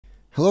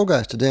Hello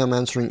guys, today I'm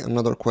answering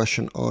another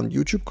question on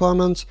YouTube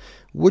comments.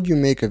 Would you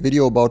make a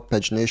video about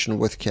pagination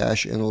with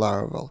cache in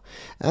Laravel?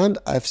 And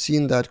I've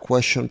seen that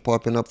question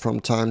popping up from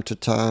time to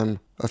time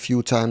a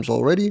few times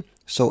already,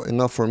 so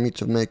enough for me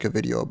to make a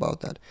video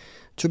about that.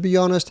 To be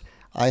honest,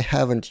 I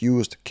haven't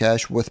used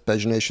cache with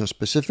pagination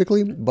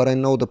specifically, but I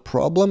know the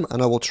problem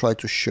and I will try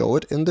to show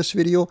it in this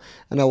video,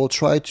 and I will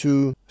try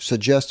to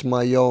suggest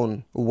my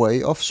own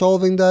way of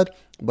solving that,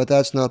 but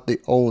that's not the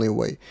only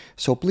way.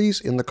 So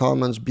please in the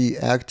comments be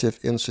active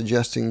in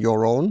suggesting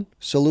your own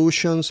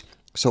solutions.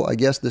 So I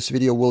guess this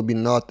video will be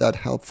not that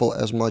helpful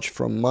as much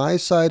from my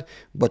side,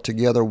 but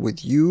together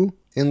with you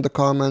in the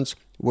comments,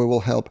 we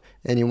will help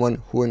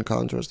anyone who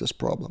encounters this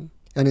problem.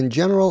 And in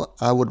general,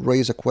 I would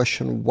raise a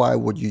question, why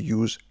would you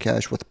use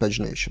cache with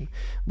pagination?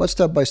 But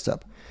step by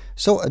step.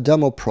 So a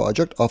demo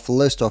project of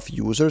list of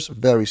users,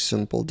 very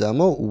simple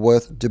demo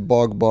with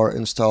debug bar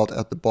installed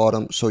at the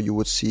bottom so you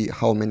would see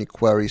how many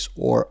queries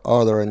or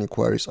are there any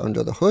queries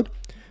under the hood.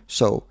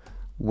 So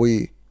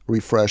we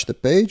refresh the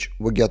page,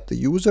 we get the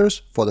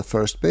users for the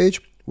first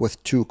page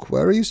with 2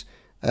 queries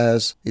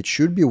as it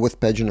should be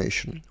with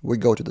pagination. We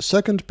go to the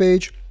second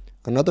page,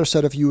 another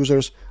set of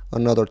users,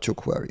 another 2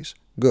 queries.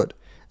 Good.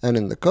 And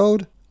in the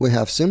code, we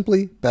have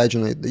simply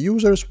paginate the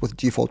users with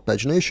default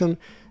pagination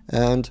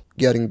and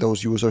getting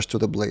those users to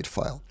the blade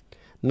file.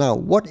 Now,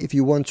 what if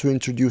you want to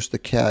introduce the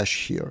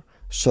cache here?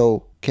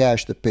 So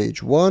cache the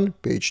page 1,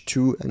 page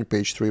 2, and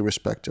page 3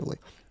 respectively.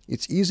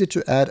 It's easy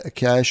to add a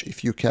cache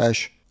if you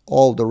cache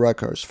all the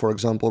records. For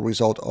example,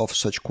 result of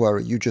such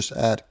query. You just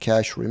add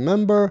cache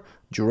remember,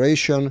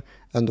 duration,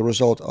 and the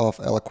result of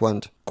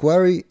eloquent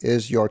query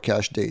is your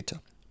cache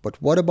data. But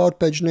what about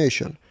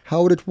pagination?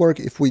 How would it work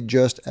if we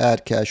just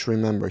add cache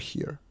remember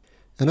here?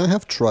 And I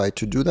have tried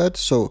to do that.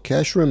 So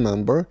cache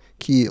remember,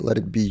 key let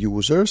it be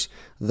users,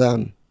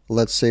 then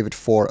let's save it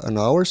for an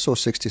hour, so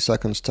 60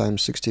 seconds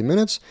times 60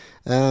 minutes,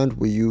 and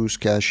we use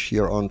cache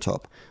here on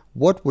top.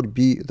 What would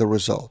be the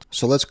result?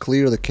 So let's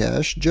clear the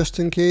cache just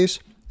in case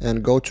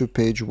and go to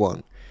page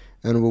 1.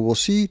 And we will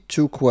see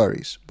 2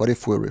 queries. But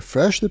if we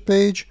refresh the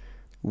page,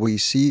 we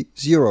see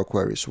 0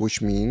 queries,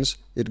 which means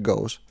it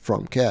goes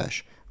from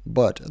cache.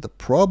 But the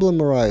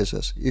problem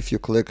arises if you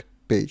click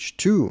page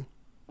 2,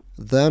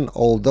 then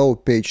although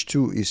page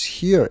 2 is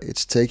here,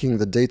 it's taking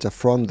the data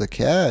from the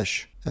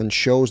cache and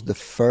shows the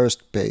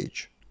first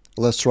page.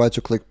 Let's try to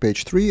click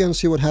page 3 and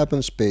see what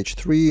happens. Page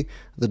 3,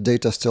 the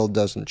data still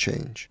doesn't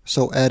change.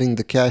 So adding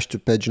the cache to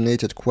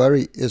paginated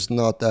query is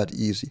not that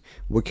easy.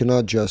 We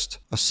cannot just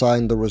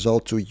assign the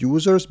result to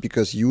users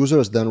because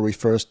users then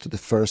refers to the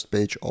first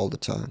page all the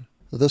time.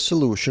 The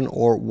solution,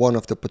 or one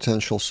of the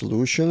potential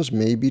solutions,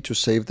 may be to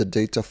save the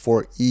data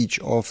for each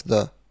of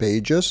the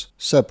pages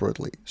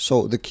separately.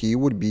 So the key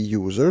would be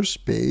users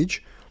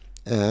page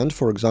and,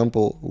 for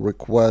example,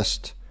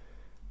 request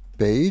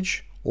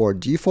page, or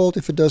default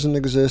if it doesn't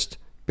exist,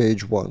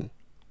 page 1.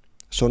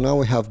 So now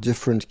we have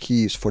different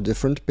keys for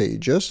different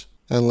pages,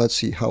 and let's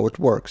see how it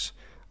works.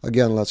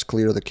 Again, let's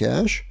clear the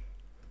cache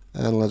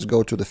and let's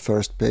go to the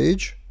first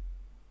page.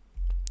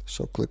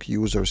 So click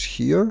users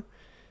here.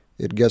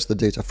 It gets the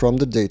data from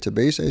the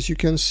database, as you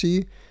can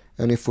see,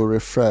 and if we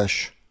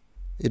refresh,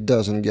 it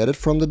doesn't get it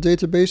from the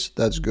database.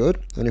 That's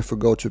good. And if we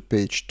go to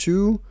page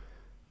 2,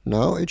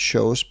 now it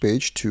shows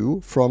page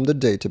 2 from the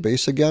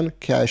database again,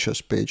 caches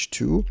page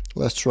 2.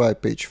 Let's try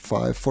page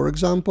 5, for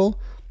example.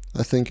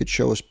 I think it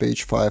shows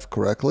page 5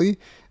 correctly.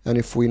 And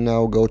if we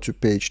now go to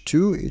page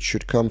 2, it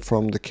should come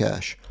from the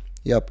cache.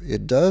 Yep,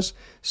 it does.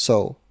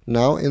 So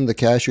now in the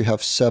cache you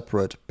have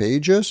separate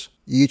pages,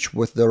 each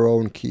with their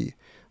own key.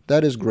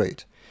 That is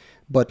great.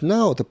 But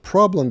now the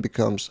problem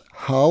becomes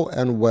how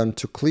and when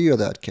to clear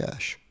that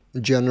cache.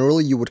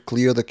 Generally, you would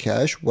clear the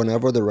cache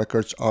whenever the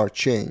records are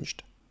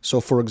changed.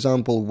 So for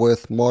example,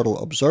 with model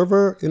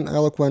observer in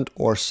Eloquent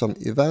or some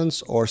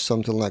events or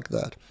something like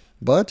that.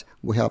 But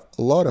we have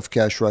a lot of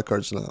cache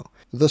records now.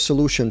 The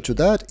solution to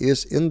that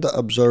is in the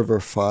observer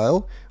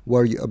file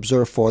where you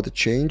observe for the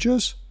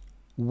changes.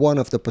 One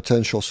of the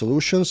potential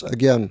solutions,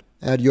 again,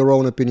 add your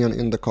own opinion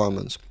in the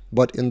comments.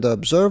 But in the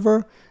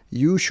observer,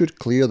 you should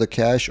clear the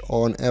cache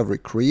on every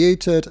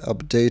created,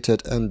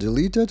 updated, and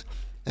deleted,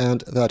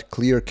 and that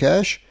clear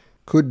cache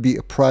could be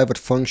a private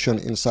function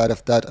inside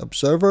of that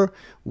observer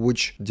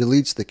which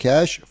deletes the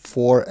cache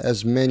for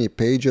as many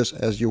pages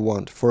as you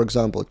want. For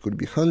example, it could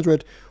be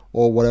 100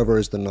 or whatever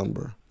is the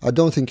number. I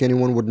don't think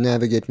anyone would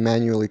navigate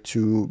manually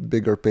to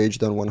bigger page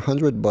than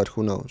 100, but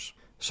who knows.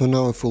 So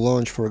now if we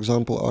launch, for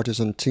example,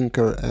 Artisan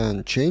Tinker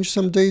and change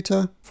some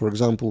data, for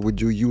example, we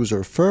do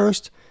user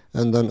first,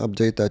 and then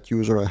update that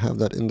user. I have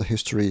that in the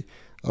history.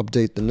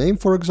 Update the name,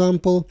 for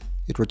example.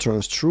 It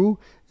returns true.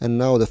 And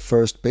now the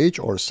first page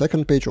or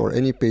second page or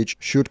any page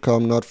should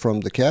come not from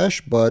the cache,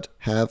 but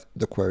have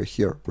the query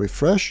here.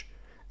 Refresh.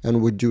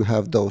 And we do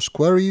have those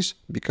queries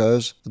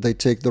because they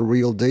take the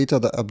real data,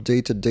 the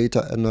updated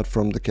data, and not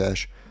from the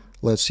cache.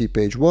 Let's see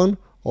page 1,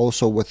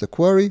 also with the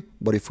query.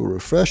 But if we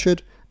refresh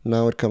it,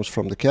 now it comes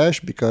from the cache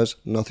because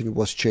nothing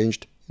was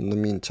changed in the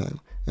meantime.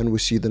 And we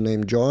see the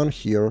name John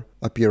here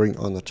appearing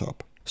on the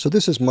top. So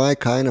this is my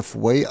kind of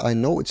way. I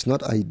know it's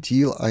not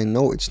ideal. I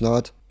know it's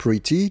not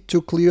pretty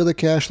to clear the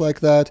cache like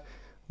that.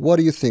 What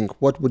do you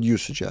think? What would you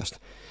suggest?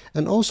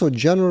 And also,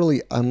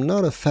 generally, I'm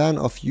not a fan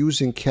of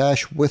using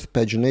cache with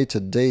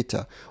paginated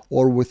data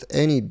or with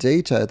any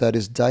data that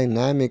is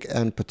dynamic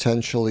and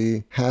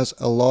potentially has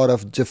a lot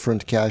of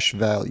different cache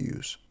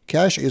values.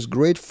 Cache is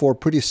great for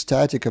pretty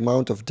static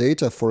amount of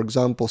data. For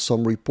example,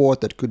 some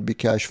report that could be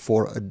cached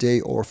for a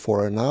day or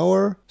for an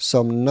hour,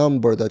 some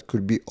number that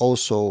could be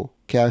also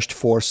cached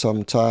for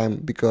some time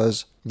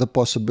because the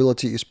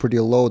possibility is pretty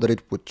low that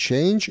it would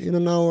change in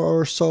an hour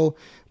or so.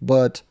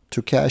 But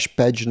to cache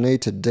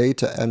paginated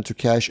data and to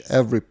cache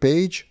every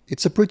page,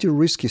 it's a pretty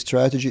risky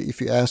strategy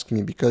if you ask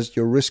me, because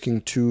you're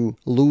risking to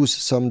lose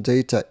some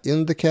data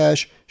in the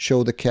cache,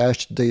 show the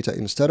cached data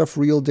instead of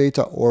real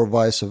data, or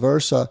vice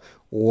versa,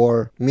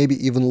 or maybe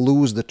even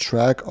lose the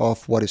track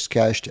of what is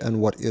cached and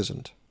what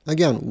isn't.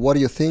 Again, what do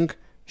you think?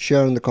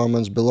 Share in the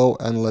comments below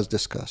and let's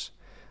discuss.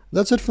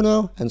 That's it for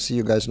now, and see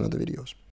you guys in other videos.